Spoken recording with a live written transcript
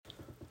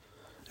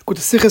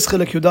לקוטי סיכס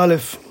חלק י"א,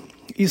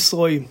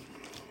 ישרוי,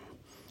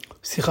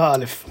 שיחה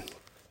א'.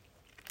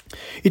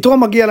 יתרו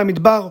מגיע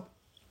למדבר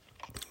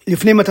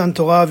לפני מתן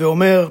תורה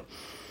ואומר,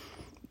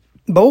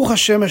 ברוך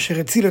השם אשר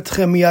הציל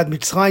אתכם מיד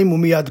מצרים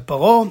ומיד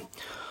פרעה,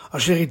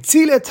 אשר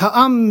הציל את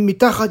העם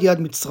מתחת יד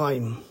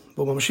מצרים.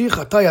 והוא ממשיך,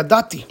 עתה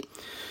ידעתי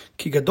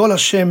כי גדול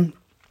השם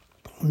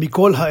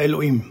מכל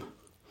האלוהים.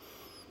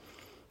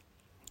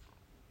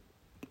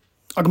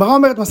 הגמרא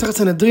אומרת מסכת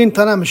סנהדרין,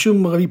 תנא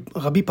משום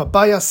רבי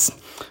פפאיאס,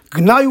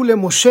 גנאיו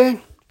למשה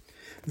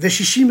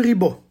ו60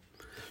 ריבו,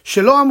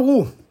 שלא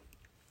אמרו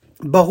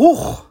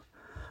ברוך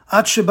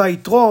עד שבא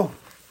יתרו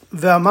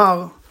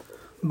ואמר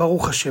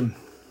ברוך השם.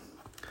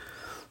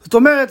 זאת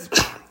אומרת,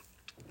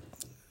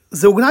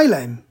 זה הוגנאי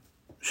להם,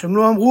 שהם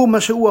לא אמרו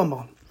מה שהוא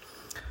אמר.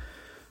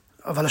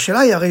 אבל השאלה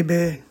היא, הרי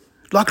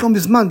לא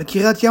מזמן,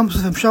 בקריית ים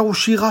סוף הם שרו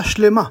שירה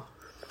שלמה.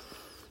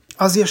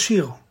 אז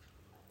ישיר.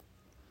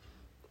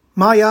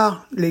 מה היה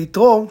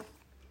ליתרו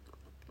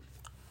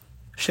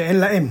שאין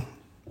להם?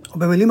 או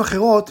במילים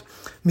אחרות,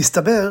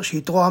 מסתבר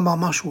שיתרו אמר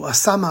משהו,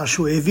 עשה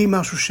משהו, הביא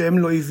משהו שהם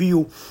לא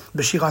הביאו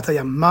בשירת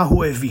הים. מה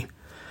הוא הביא?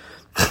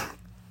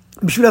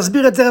 בשביל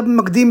להסביר את זה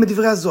מקדים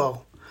בדברי הזוהר.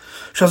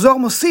 שהזוהר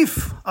מוסיף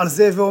על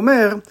זה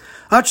ואומר,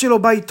 עד שלא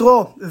בא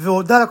יתרו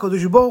והודע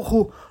לקדוש ברוך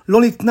הוא,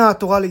 לא ניתנה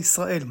התורה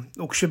לישראל.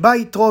 וכשבא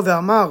יתרו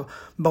ואמר,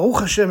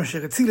 ברוך השם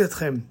אשר הציל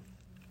אתכם,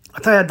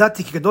 עתה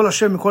ידעתי כי גדול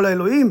השם מכל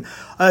האלוהים,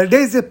 על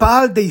ידי זה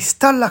פעל די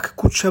סטלק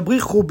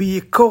קודשבריחו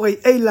ביקורי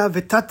אילה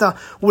ותתה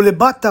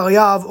ולבטר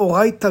יעב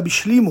אורייתא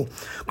בשלימו.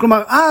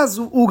 כלומר, אז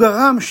הוא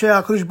גרם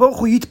שהקדוש ברוך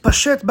הוא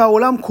יתפשט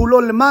בעולם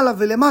כולו למעלה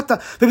ולמטה,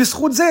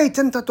 ובזכות זה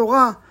ייתן את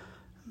התורה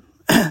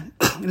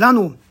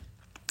לנו,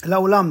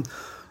 לעולם.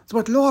 זאת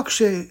אומרת, לא רק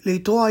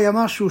שליתרו היה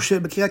משהו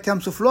שבקריית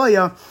ים סוף לא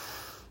היה,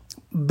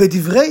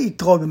 בדברי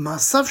יתרו,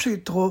 במעשיו של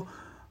יתרו,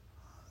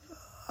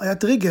 היה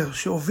טריגר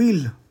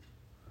שהוביל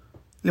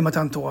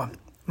למתן תורה.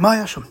 מה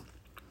היה שם?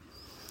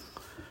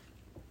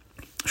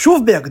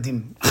 שוב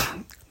בהקדים,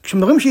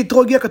 כשמדברים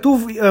שיתרו הגיע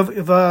כתוב,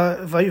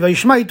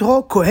 וישמע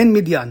יתרו כהן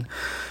מדיין.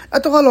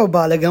 התורה לא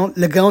באה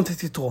לגנות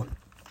את יתרו.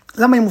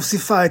 למה היא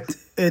מוסיפה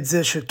את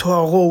זה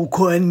שתוארו הוא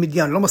כהן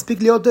מדיין? לא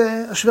מספיק להיות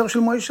השוור של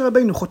משה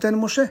רבינו, חותן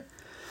משה.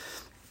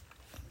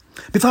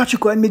 בפרט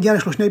שכהן מדיין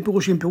יש לו שני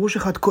פירושים. פירוש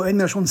אחד, כהן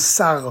מלשון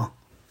שר.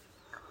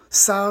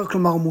 שר,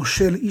 כלומר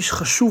מושל, איש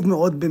חשוב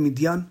מאוד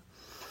במדיין.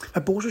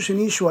 הפירוש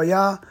השני שהוא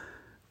היה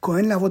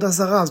כהן לעבודה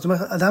זרה. זאת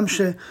אומרת, אדם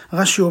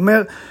שרש"י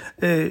אומר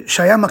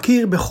שהיה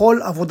מכיר בכל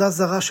עבודה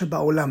זרה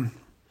שבעולם.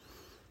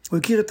 הוא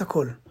הכיר את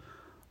הכל.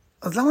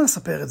 אז למה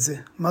נספר את זה?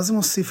 מה זה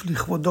מוסיף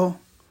לכבודו?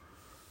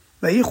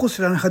 והייחוס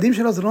של הנכדים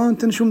שלו זה לא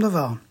נותן שום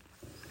דבר.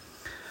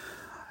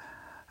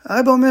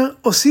 הרב אומר,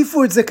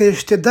 הוסיפו את זה כדי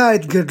שתדע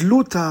את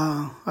גדלות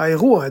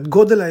האירוע, את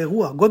גודל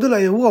האירוע. גודל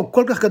האירוע הוא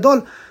כל כך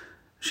גדול,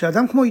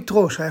 שאדם כמו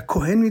יתרו, שהיה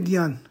כהן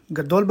מדיין,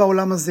 גדול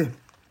בעולם הזה,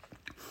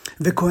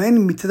 וכהן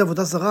מצד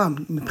עבודה זרה,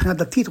 מבחינה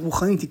דתית,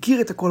 רוחנית,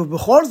 הכיר את הכל,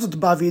 ובכל זאת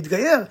בא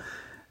והתגייר,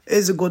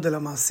 איזה גודל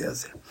המעשה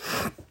הזה.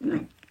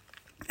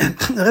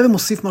 הרב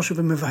מוסיף משהו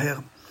ומבהר.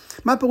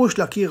 מה הפירוש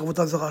להכיר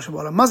עבודה זרה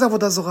שבעולם? מה זה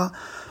עבודה זרה?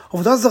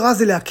 עבודה זרה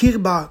זה להכיר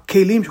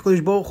בכלים שקדוש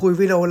ברוך הוא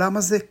הביא לעולם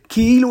הזה,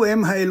 כאילו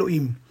הם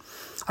האלוהים.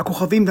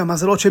 הכוכבים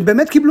והמזלות, שהם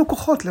באמת קיבלו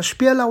כוחות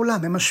להשפיע על העולם,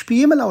 הם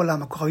משפיעים על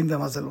העולם, הכוכבים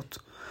והמזלות.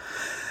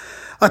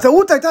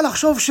 הטעות הייתה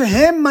לחשוב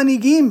שהם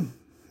מנהיגים,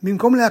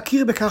 במקום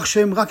להכיר בכך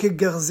שהם רק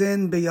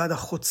גרזן ביד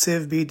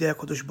החוצב בידי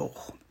הקדוש ברוך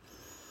הוא.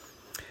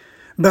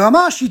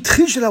 ברמה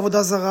השטחית של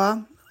העבודה זרה,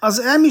 אז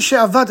היה מי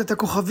שעבד את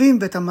הכוכבים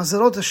ואת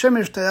המזלות,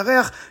 השמש, את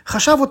הירח,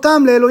 חשב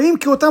אותם לאלוהים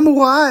כי אותם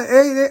הוא ראה,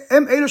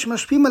 הם אלו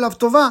שמשפיעים עליו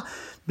טובה,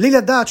 בלי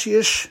לדעת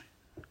שיש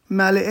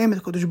מעליהם את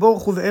הקדוש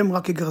ברוך הוא והם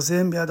רק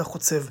גרזן ביד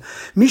החוצב.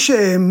 מי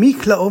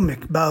שהעמיק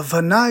לעומק,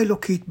 בהבנה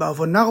האלוקית,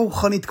 בהבנה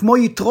רוחנית, כמו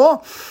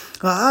יתרו,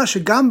 ראה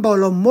שגם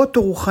בעולמות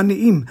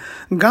הרוחניים,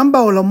 גם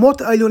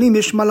בעולמות העליונים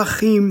יש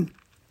מלאכים,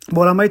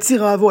 בעולם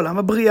היצירה ועולם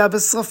הבריאה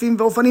ושרפים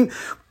ואופנים,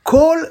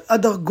 כל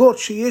הדרגות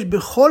שיש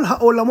בכל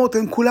העולמות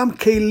הם כולם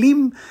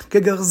כלים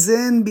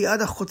כגרזן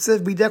ביד החוצב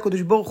בידי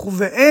הקדוש ברוך הוא,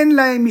 ואין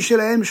להם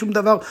משלהם שום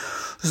דבר.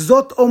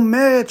 זאת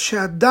אומרת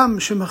שאדם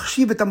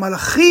שמחשיב את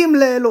המלאכים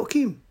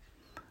לאלוקים,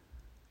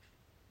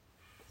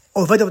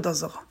 עובד עבודה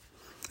זרה.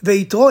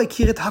 ויתרו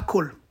הכיר את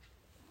הכל.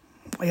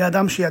 היה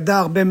אדם שידע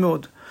הרבה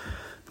מאוד.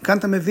 כאן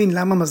אתה מבין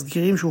למה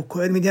מזכירים שהוא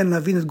כהן מדיין,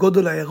 להבין את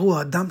גודל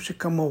האירוע, אדם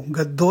שכמו,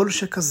 גדול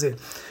שכזה,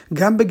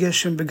 גם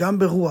בגשם וגם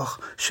ברוח,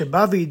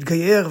 שבא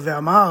והתגייר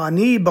ואמר,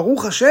 אני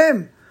ברוך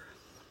השם,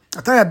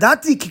 אתה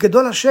ידעתי כי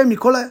גדול השם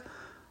מכל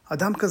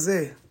אדם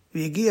כזה,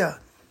 והגיע,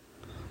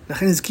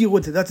 לכן הזכירו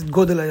את ידעת את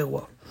גודל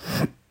האירוע.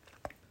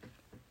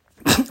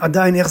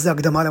 עדיין איך זה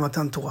הקדמה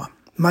למתן תורה?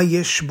 מה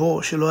יש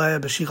בו שלא היה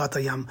בשירת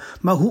הים?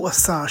 מה הוא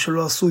עשה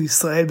שלא עשו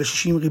ישראל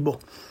ב60 ריבו?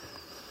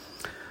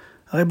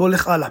 הרי בוא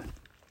הולך הלאה.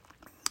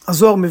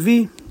 הזוהר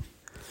מביא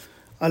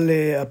על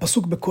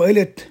הפסוק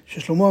בקהלת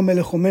ששלמה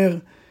המלך אומר,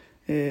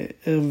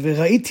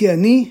 וראיתי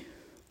אני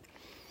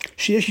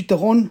שיש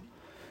יתרון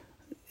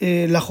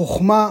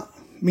לחוכמה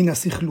מן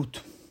הסכלות.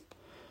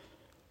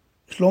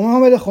 שלמה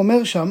המלך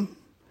אומר שם,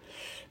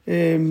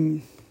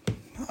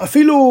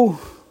 אפילו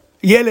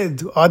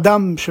ילד או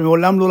אדם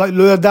שמעולם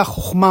לא ידע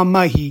חוכמה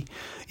מהי,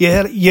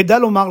 ידע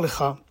לומר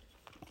לך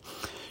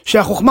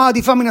שהחוכמה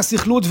עדיפה מן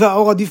הסכלות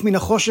והאור עדיף מן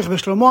החושך,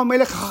 ושלמה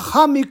המלך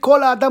החכם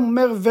מכל האדם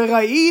אומר,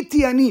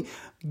 וראיתי אני,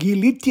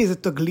 גיליתי איזה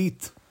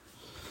תגלית.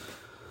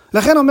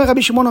 לכן אומר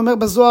רבי שמעון אומר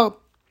בזוהר,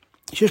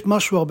 שיש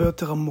משהו הרבה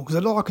יותר עמוק.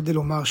 זה לא רק כדי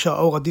לומר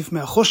שהאור עדיף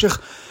מהחושך,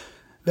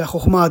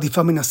 והחוכמה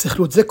עדיפה מן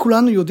הסכלות. זה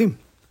כולנו יודעים.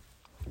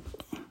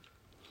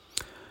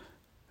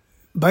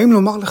 באים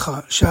לומר לך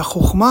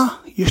שהחוכמה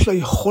יש לה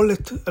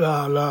יכולת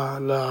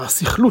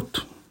לסכלות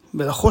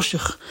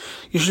ולחושך.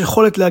 יש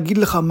יכולת להגיד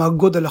לך מה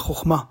גודל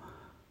החוכמה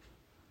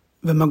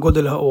ומה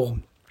גודל האור.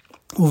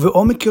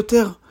 ובעומק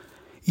יותר,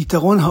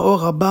 יתרון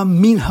האור הבא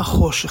מן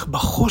החושך.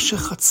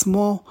 בחושך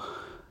עצמו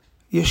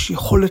יש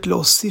יכולת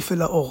להוסיף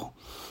אל האור.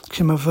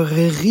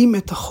 כשמבררים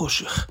את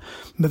החושך,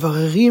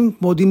 מבררים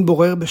כמו דין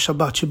בורר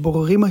בשבת,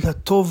 שבוררים את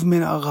הטוב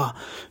מן הרע,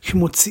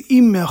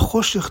 כשמוציאים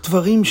מהחושך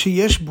דברים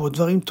שיש בו,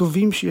 דברים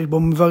טובים שיש בו,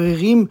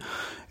 מבררים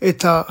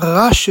את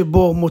הרע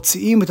שבו,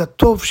 מוציאים את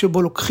הטוב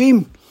שבו,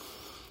 לוקחים,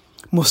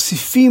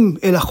 מוסיפים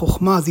אל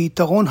החוכמה, זה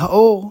יתרון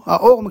האור,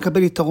 האור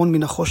מקבל יתרון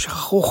מן החושך,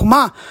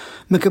 החוכמה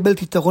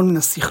מקבלת יתרון מן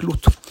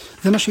הסכלות.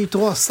 זה מה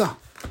שיתרו עשה.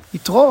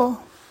 יתרו,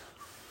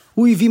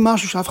 הוא הביא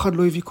משהו שאף אחד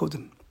לא הביא קודם.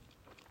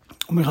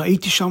 הוא אומר,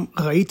 הייתי שם,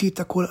 ראיתי את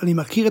הכל, אני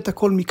מכיר את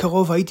הכל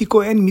מקרוב, הייתי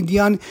כהן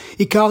מדיין,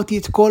 הכרתי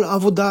את כל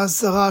העבודה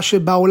הזרה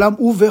שבעולם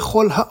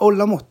ובכל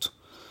העולמות.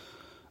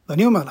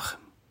 ואני אומר לכם,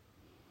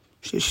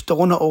 שיש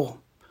יתרון האור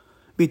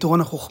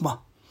ויתרון החוכמה.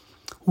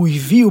 הוא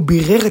הביא, הוא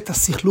בירר את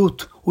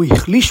הסכלות, הוא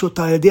החליש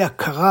אותה על ידי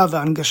הכרה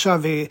והנגשה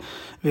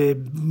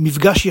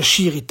ומפגש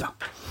ישיר איתה.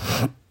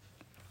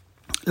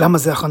 למה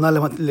זה הכנה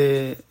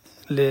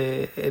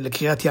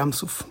לקריאת ים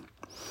סוף?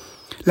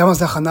 למה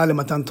זה הכנה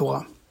למתן תורה?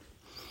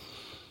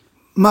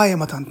 מה היה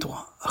מתן תורה?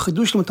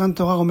 החידוש למתן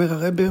תורה, אומר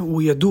הרב,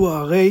 הוא ידוע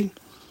הרי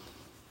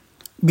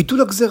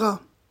ביטול הגזרה.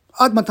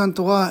 עד מתן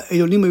תורה,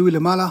 העליונים היו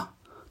למעלה,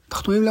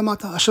 תחתונים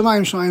למטה,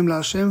 השמיים שמיים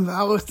להשם,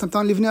 והארץ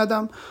נתן לבני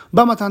אדם.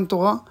 במתן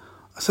תורה,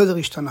 הסדר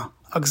השתנה,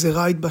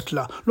 הגזרה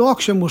התבטלה. לא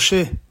רק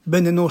שמשה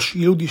בן אנוש,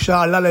 ילוד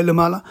אישה, עלה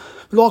למעלה,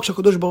 לא רק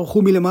שהקדוש ברוך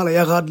הוא מלמעלה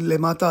ירד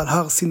למטה על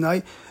הר סיני,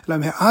 אלא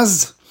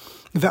מאז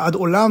ועד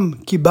עולם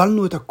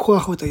קיבלנו את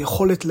הכוח ואת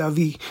היכולת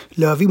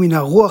להביא מן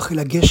הרוח אל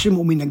הגשם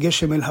ומן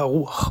הגשם אל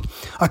הרוח.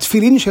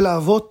 התפילין של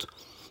האבות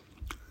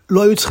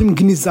לא היו צריכים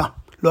גניזה,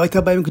 לא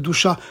הייתה בהם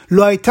קדושה,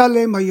 לא הייתה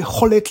להם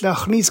היכולת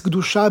להכניס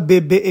קדושה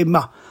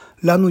בבהמה.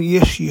 לנו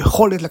יש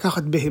יכולת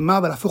לקחת בהמה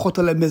ולהפוך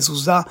אותה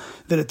למזוזה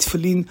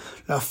ולתפילין,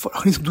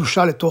 להכניס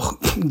קדושה לתוך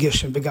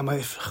גשם וגם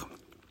ההפך.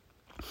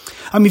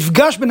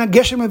 המפגש בין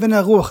הגשם לבין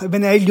הרוח,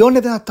 בין העליון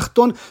לבין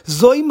התחתון,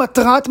 זוהי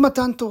מטרת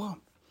מתן תורה.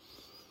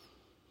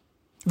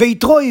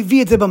 ויתרו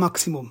הביא את זה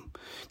במקסימום.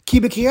 כי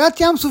בקריאת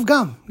ים סוף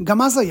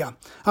גם אז היה.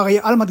 הרי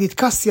אלמא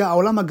דיתקסיה,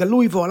 העולם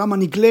הגלוי והעולם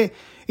הנגלה,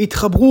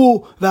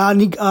 התחברו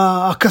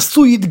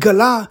והכסוי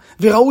התגלה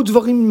וראו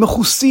דברים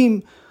מכוסים.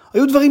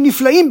 היו דברים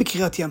נפלאים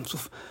בקריאת ים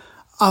סוף.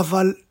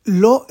 אבל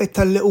לא את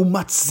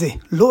הלעומת זה,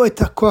 לא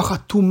את הכוח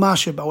התומה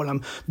שבעולם.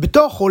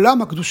 בתוך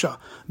עולם הקדושה,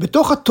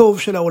 בתוך הטוב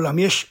של העולם,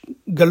 יש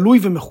גלוי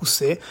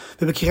ומכוסה,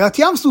 ובקריאת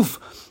ים סוף,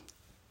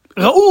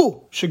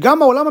 ראו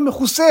שגם העולם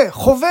המכוסה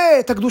חווה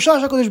את הקדושה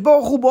של הקדוש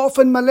ברוך הוא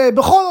באופן מלא,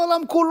 בכל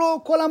העולם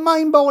כולו, כל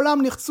המים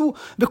בעולם נחצו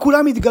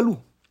וכולם התגלו.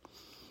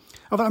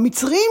 אבל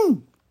המצרים,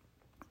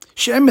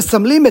 שהם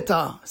מסמלים את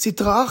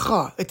הסטרא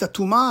אחרא, את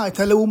הטומאה, את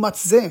הלעומת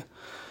זה,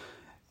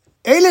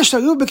 אלה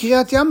שהיו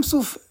בקריאת ים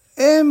סוף,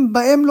 הם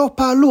בהם לא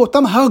פעלו,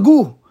 אותם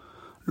הרגו,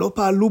 לא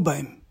פעלו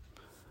בהם.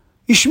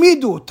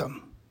 השמידו אותם,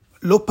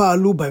 לא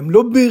פעלו בהם,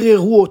 לא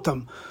ביררו אותם,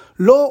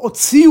 לא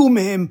הוציאו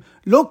מהם,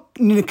 לא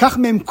ניקח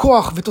מהם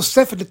כוח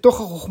ותוספת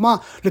לתוך החוכמה,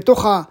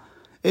 לתוך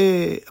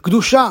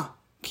הקדושה,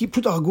 כי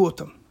פשוט הרגו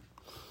אותם.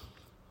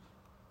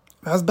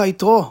 ואז בא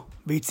יתרו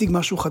והציג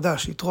משהו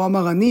חדש. יתרו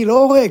אמר, אני לא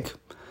הורג,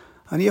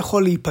 אני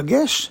יכול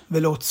להיפגש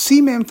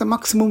ולהוציא מהם את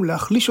המקסימום,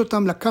 להחליש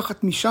אותם,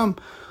 לקחת משם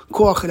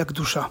כוח אל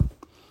הקדושה.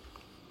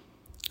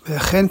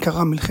 ולכן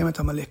קרה מלחמת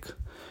עמלק.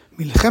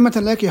 מלחמת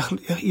עמלק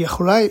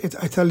יכולה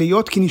הייתה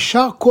להיות כי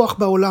נשאר כוח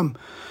בעולם.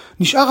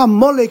 נשאר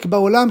המולק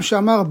בעולם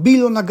שאמר, בי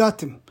לא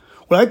נגעתם.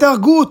 אולי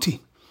תהרגו אותי.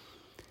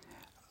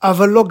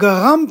 אבל לא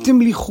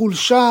גרמתם לי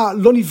חולשה,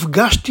 לא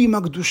נפגשתי עם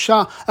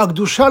הקדושה,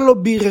 הקדושה לא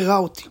ביררה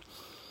אותי.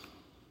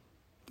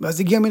 ואז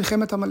הגיעה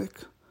מלחמת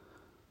עמלק.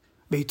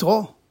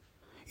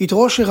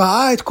 יתרו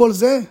שראה את כל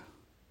זה,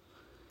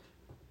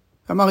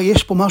 אמר,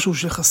 יש פה משהו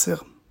שחסר.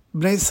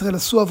 בני ישראל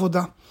עשו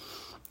עבודה.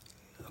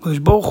 הקדוש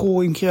ברוך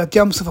הוא עם קריאת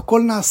ים סוף,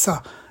 הכל נעשה.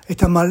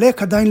 את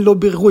עמלק עדיין לא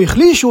ביררו,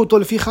 החלישו אותו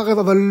לפי חרב,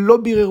 אבל לא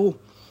ביררו.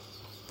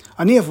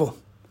 אני אבוא,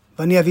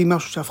 ואני אביא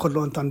משהו שאף אחד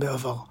לא נתן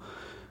בעבר.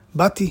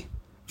 באתי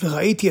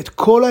וראיתי את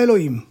כל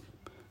האלוהים,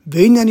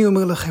 והנה אני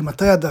אומר לכם,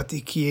 מתי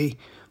ידעתי? כי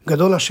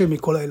גדול השם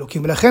מכל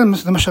האלוקים. ולכן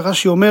זה מה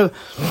שרש"י אומר,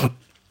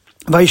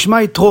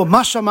 וישמע יתרו,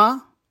 מה שמע?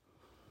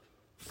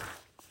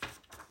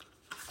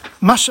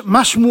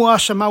 מה שמועה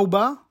שמע הוא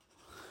בא?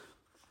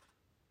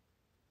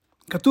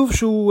 כתוב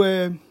שהוא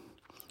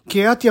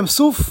קריאת ים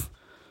סוף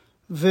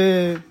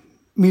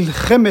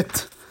ומלחמת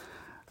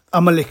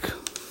עמלק.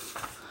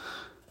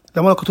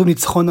 למה לא כתוב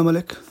ניצחון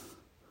עמלק?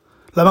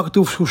 למה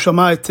כתוב שהוא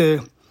שמע את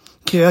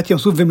קריאת ים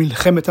סוף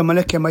ומלחמת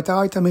עמלק? כי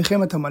הייתה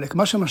מלחמת עמלק.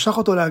 מה שמשך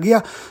אותו להגיע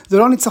זה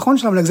לא הניצחון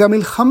של עמלק, זה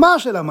המלחמה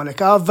של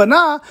עמלק.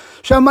 ההבנה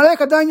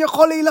שעמלק עדיין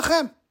יכול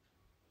להילחם.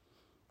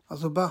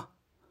 אז הוא בא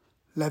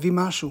להביא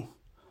משהו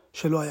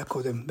שלא היה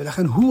קודם.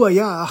 ולכן הוא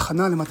היה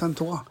ההכנה למתן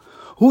תורה.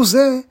 הוא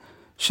זה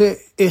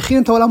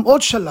שהכין את העולם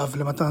עוד שלב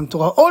למתן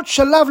תורה. עוד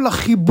שלב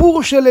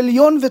לחיבור של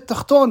עליון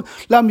ותחתון,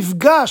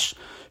 למפגש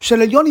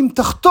של עליון עם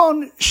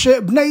תחתון,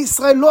 שבני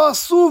ישראל לא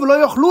עשו ולא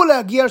יוכלו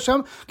להגיע שם,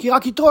 כי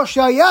רק יתרו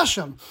שהיה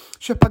שם,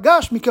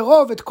 שפגש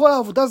מקרוב את כל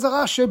העבודה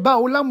זרה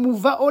שבעולם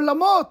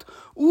ובעולמות,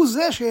 הוא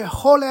זה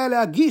שיכול היה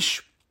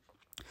להגיש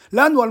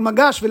לנו על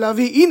מגש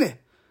ולהביא, הנה,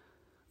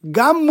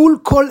 גם מול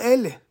כל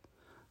אלה,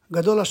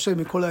 גדול השם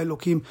מכל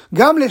האלוקים,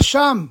 גם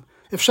לשם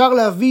אפשר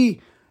להביא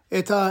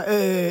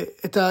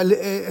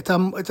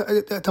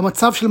את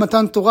המצב של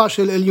מתן תורה,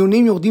 של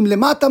עליונים יורדים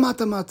למטה,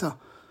 מטה,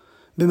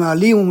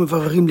 במעלים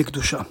ומבררים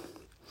לקדושה.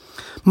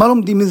 מה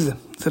לומדים מזה?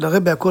 זה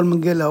לרבי הכל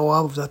מגיע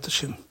להוראה ועבודת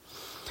השם.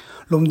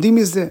 לומדים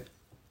מזה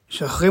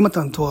שאחרי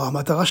מתן תורה,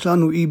 המטרה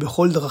שלנו היא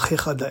בכל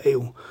דרכיך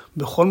דאהו,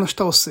 בכל מה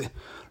שאתה עושה,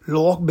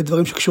 לא רק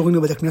בדברים שקשורים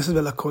לבית הכנסת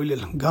ולכולל,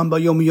 גם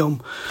ביום יום,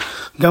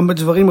 גם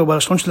בדברים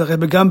ובלשון של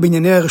הרבי, גם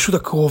בענייני הרשות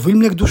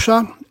הקרובים לקדושה,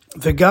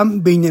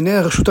 וגם בענייני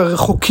הרשות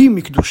הרחוקים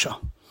מקדושה.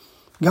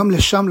 גם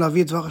לשם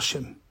להביא את דבר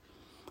השם.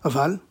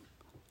 אבל,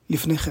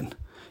 לפני כן,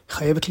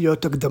 חייבת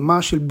להיות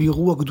הקדמה של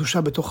בירור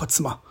הקדושה בתוך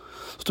עצמה.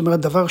 זאת אומרת,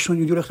 דבר ראשון,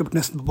 יהודי הולך לבית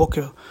כנסת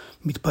בבוקר,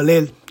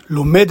 מתפלל,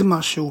 לומד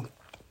משהו,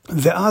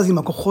 ואז עם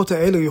הכוחות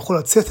האלה הוא יכול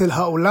לצאת אל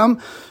העולם,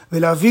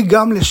 ולהביא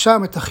גם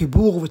לשם את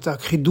החיבור ואת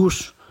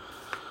החידוש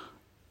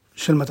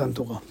של מתן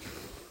תורה.